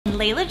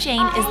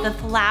Layla-Jane is the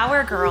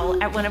flower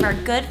girl at one of our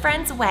good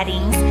friends'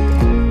 weddings.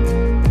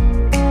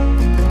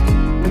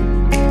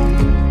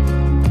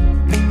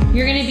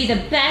 You're gonna be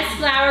the best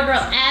flower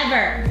girl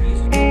ever.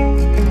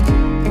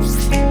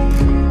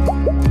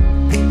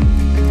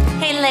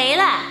 Hey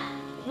Layla,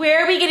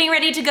 where are we getting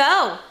ready to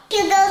go? To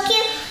go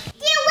to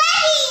the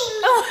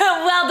wedding!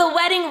 Well, the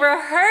wedding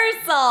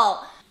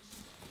rehearsal.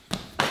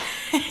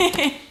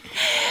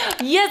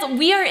 Yes,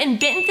 we are in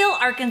Bentonville,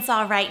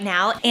 Arkansas right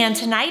now, and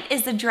tonight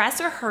is the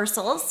dress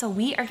rehearsal, so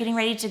we are getting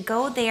ready to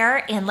go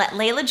there and let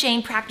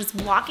Layla-Jane practice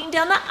walking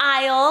down the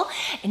aisle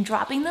and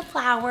dropping the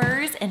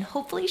flowers, and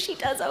hopefully she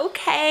does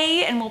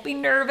okay and won't be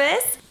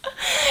nervous.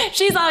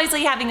 She's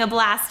obviously having a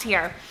blast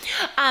here.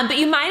 But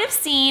you might have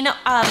seen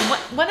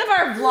one of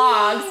our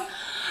vlogs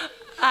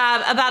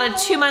about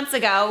 2 months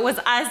ago was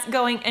us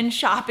going and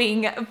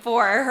shopping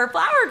for her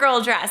flower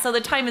girl dress. So the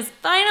time has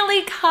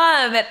finally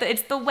come.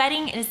 It's the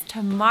wedding, it is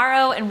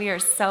tomorrow, and we are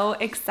so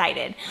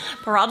excited.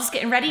 But we're all just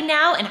getting ready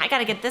now, and I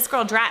gotta get this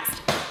girl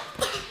dressed.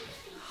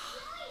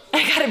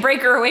 I gotta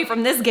break her away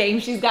from this game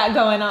she's got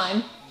going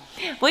on.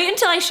 Wait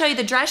until I show you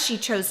the dress she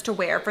chose to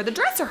wear for the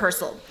dress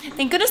rehearsal.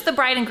 Thank goodness the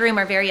bride and groom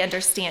are very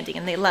understanding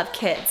and they love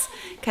kids,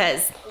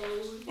 because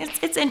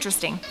it's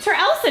interesting. It's her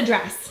Elsa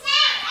dress.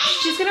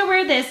 She's gonna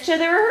wear this to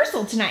the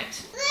rehearsal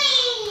tonight.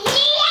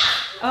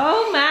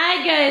 Oh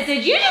my goodness,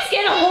 did you just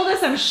get a hold of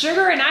some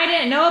sugar and I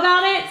didn't know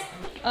about it?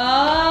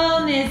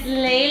 Oh, Miss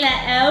Layla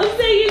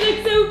Elsa, you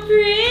look so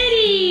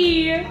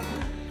pretty.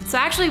 So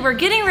actually we're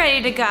getting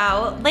ready to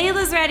go.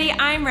 Layla's ready,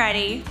 I'm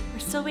ready. We're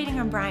still waiting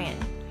on Brian.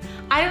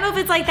 I don't know if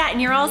it's like that in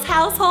your all's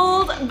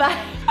household, but,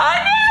 oh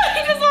no,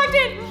 he just walked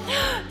in.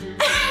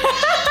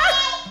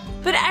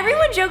 But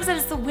everyone jokes that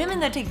it's the women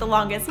that take the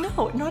longest.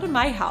 No, not in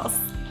my house.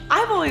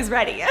 I'm always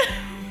ready.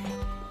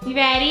 You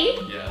ready?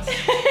 Yes.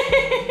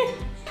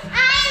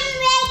 I'm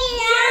ready.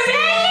 You're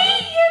ready?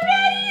 You're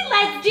ready?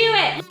 Let's do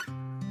it.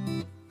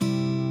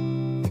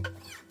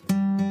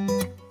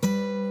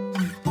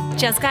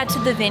 Just got to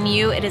the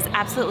venue. It is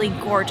absolutely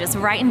gorgeous.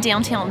 Right in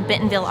downtown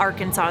Bentonville,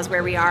 Arkansas is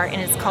where we are, and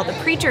it's called the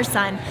Preacher's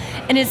Son.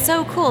 And it's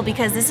so cool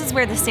because this is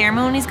where the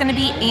ceremony is gonna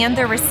be and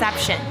the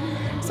reception.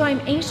 So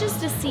I'm anxious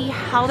to see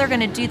how they're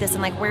gonna do this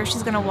and like where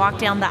she's gonna walk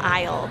down the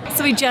aisle.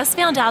 So we just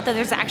found out that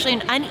there's actually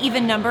an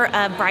uneven number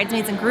of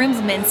bridesmaids and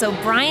groomsmen, so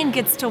Brian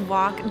gets to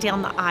walk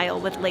down the aisle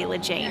with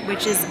Layla-Jane,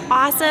 which is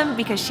awesome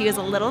because she was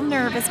a little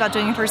nervous about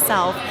doing it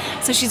herself,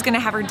 so she's gonna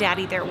have her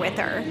daddy there with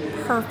her.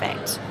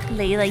 Perfect.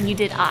 Layla, you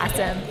did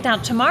awesome. Now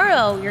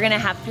tomorrow, you're gonna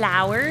have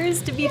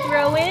flowers to be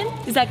throwing.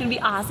 Is that gonna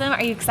be awesome?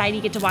 Are you excited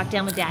you get to walk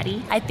down with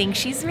daddy? I think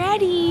she's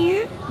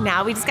ready.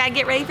 Now we just gotta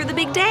get ready for the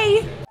big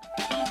day.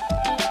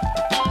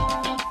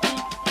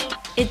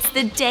 It's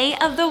the day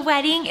of the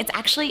wedding. It's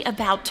actually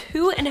about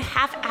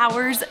 2.5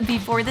 hours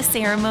before the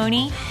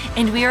ceremony,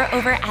 and we are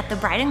over at the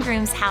bride and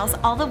groom's house.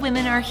 All the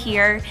women are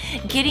here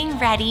getting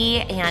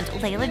ready, and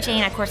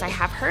Layla-Jane, of course, I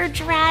have her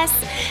dress,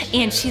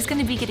 and she's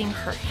gonna be getting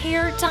her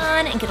hair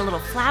done and get a little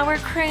flower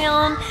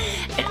crown,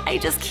 and I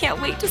just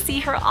can't wait to see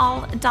her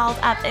all dolled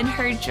up in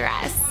her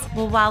dress.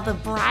 Well, while the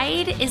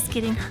bride is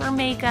getting her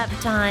makeup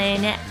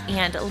done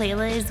and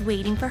Layla is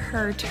waiting for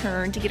her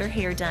turn to get her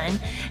hair done,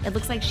 it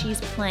looks like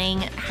she's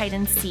playing hide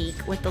and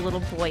seek with the little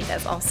boy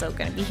that's also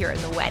gonna be here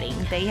in the wedding.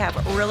 They have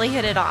really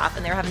hit it off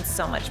and they're having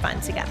so much fun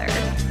together.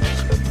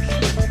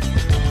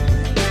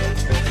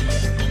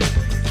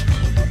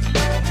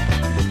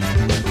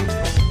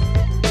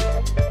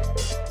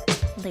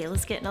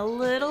 Layla's getting a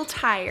little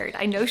tired.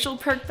 I know she'll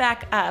perk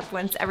back up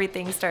once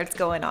everything starts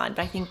going on,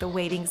 but I think the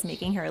waiting's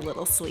making her a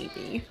little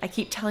sleepy. I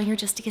keep telling her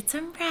just to get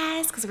some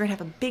rest because we're gonna have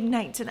a big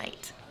night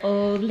tonight.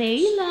 Oh,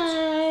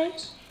 Layla,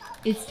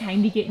 it's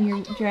time to get in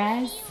your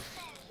dress.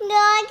 No,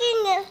 I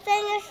didn't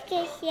finish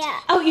this yet.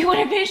 Oh, you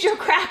wanna finish your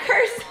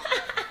crackers?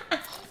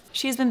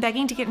 She's been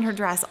begging to get in her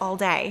dress all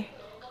day,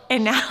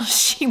 and now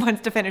she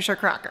wants to finish her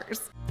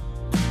crackers.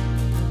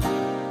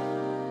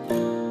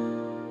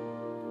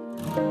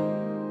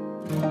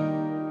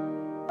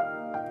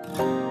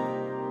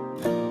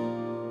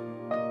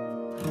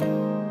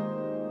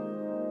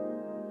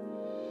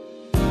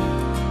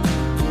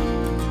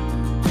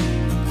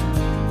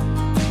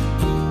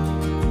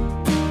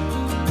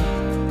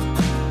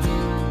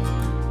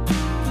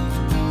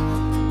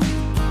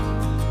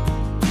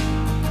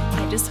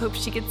 I just hope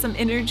she gets some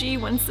energy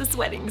once this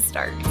wedding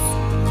starts.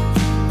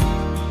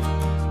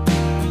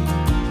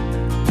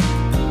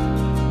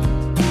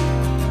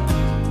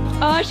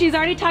 Oh, she's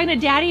already talking to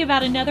Daddy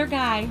about another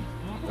guy.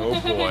 Oh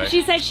boy.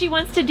 She said she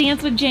wants to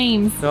dance with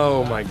James.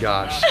 Oh my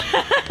gosh.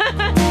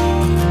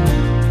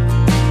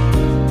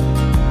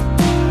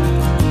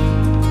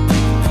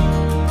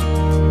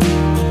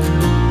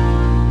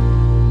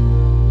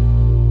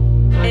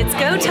 It's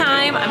go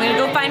time. I'm gonna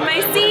go find my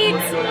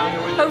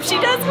seats. Hope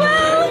she does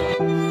well.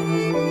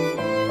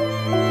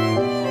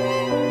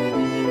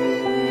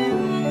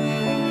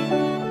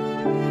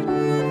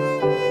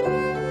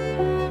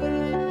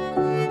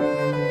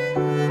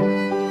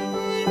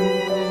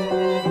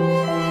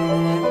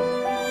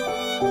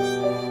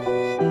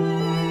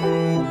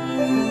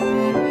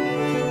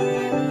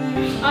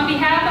 On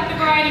behalf of the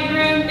bride and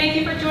groom, thank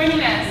you for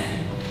joining us.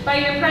 By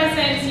your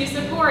presence, you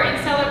support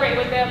and celebrate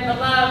with them the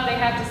love they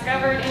have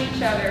discovered in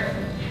each other.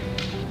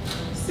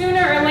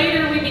 Sooner or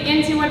later, we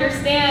begin to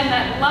understand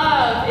that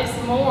love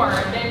is more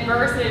than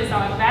verses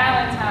on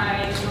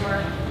Valentine's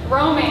or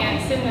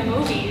romance in the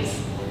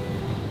movies.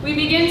 We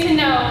begin to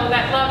know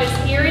that love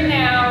is here and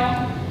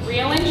now,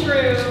 real and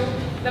true,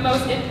 the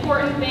most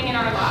important thing in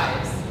our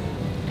lives.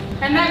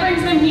 And that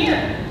brings them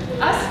here,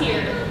 us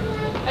here.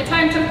 A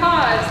time to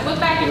pause, look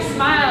back and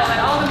smile at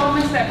all the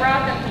moments that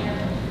brought them here,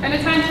 and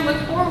a time to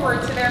look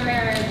forward to their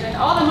marriage and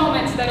all the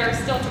moments that are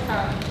still to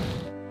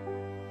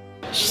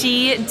come.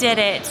 She did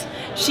it.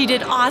 She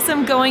did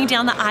awesome going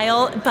down the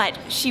aisle, but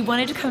she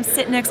wanted to come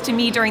sit next to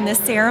me during the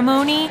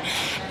ceremony,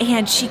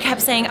 and she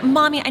kept saying,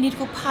 Mommy, I need to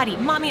go potty.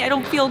 Mommy, I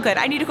don't feel good.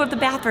 I need to go to the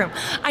bathroom.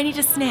 I need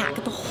a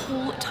snack the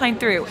whole time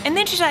through. And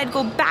then she decided to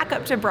go back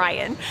up to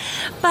Brian.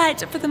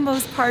 But for the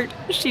most part,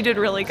 she did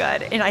really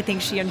good, and I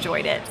think she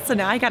enjoyed it. So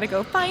now I gotta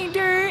go find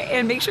her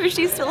and make sure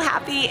she's still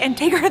happy and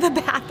take her to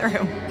the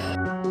bathroom.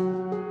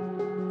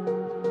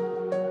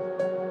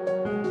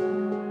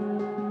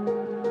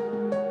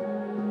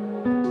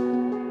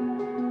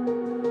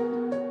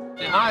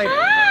 Hi.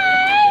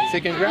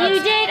 Say congrats.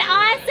 You did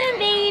awesome,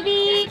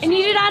 baby. And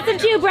you did awesome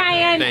too,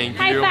 Brian. Thank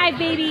High you. five,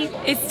 baby.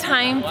 It's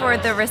time for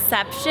the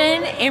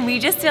reception, and we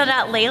just found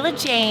out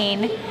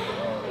Layla-Jane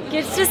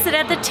gets to sit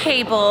at the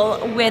table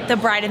with the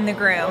bride and the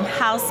groom.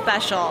 How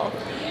special.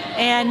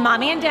 And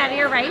Mommy and Daddy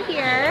are right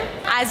here.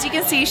 As you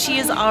can see, she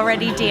is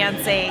already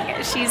dancing.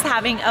 She's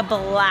having a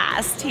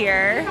blast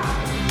here.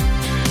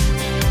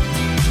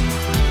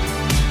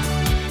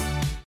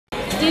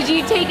 Did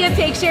you take a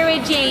picture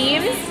with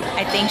James?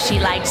 I think she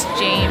likes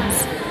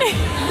James.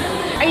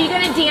 Are you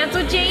gonna dance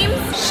with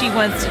James? She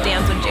wants to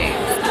dance with James.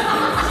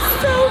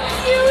 So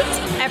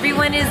cute.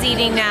 Everyone is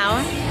eating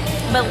now,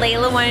 but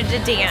Layla wanted to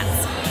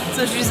dance.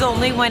 So she's the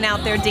only one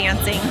out there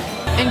dancing.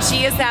 And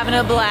she is having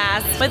a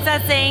blast. What's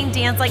that saying?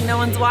 Dance like no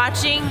one's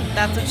watching?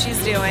 That's what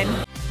she's doing.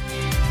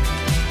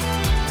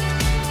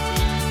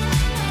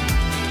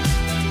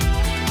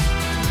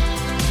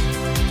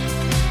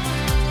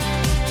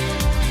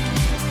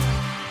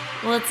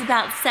 Well, it's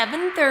about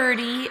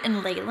 7:30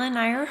 and Layla and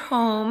I are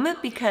home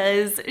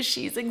because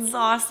she's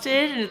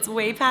exhausted and it's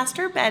way past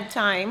her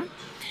bedtime.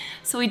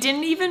 So we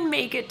didn't even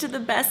make it to the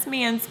best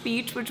man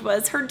speech, which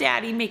was her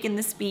daddy making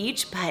the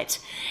speech, but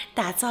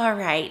that's all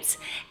right.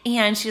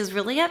 And she was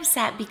really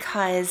upset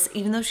because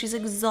even though she's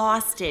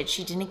exhausted,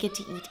 she didn't get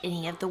to eat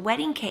any of the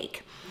wedding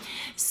cake.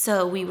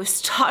 So we were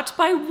stopped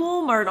by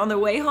Walmart on the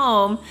way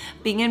home.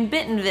 Being in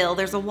Bentonville,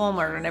 there's a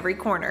Walmart on every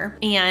corner.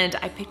 And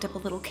I picked up a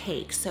little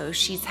cake. So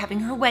she's having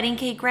her wedding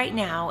cake right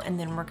now, and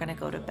then we're gonna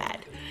go to bed.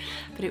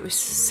 But it was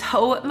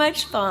so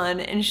much fun,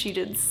 and she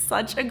did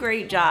such a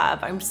great job.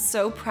 I'm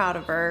so proud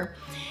of her.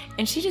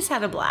 And she just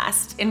had a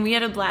blast, and we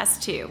had a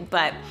blast too.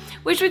 But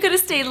wish we could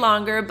have stayed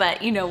longer,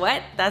 but you know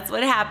what? That's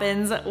what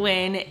happens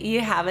when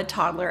you have a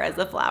toddler as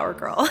a flower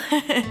girl.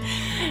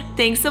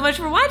 Thanks so much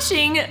for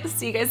watching.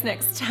 See you guys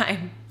next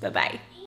time. Bye-bye.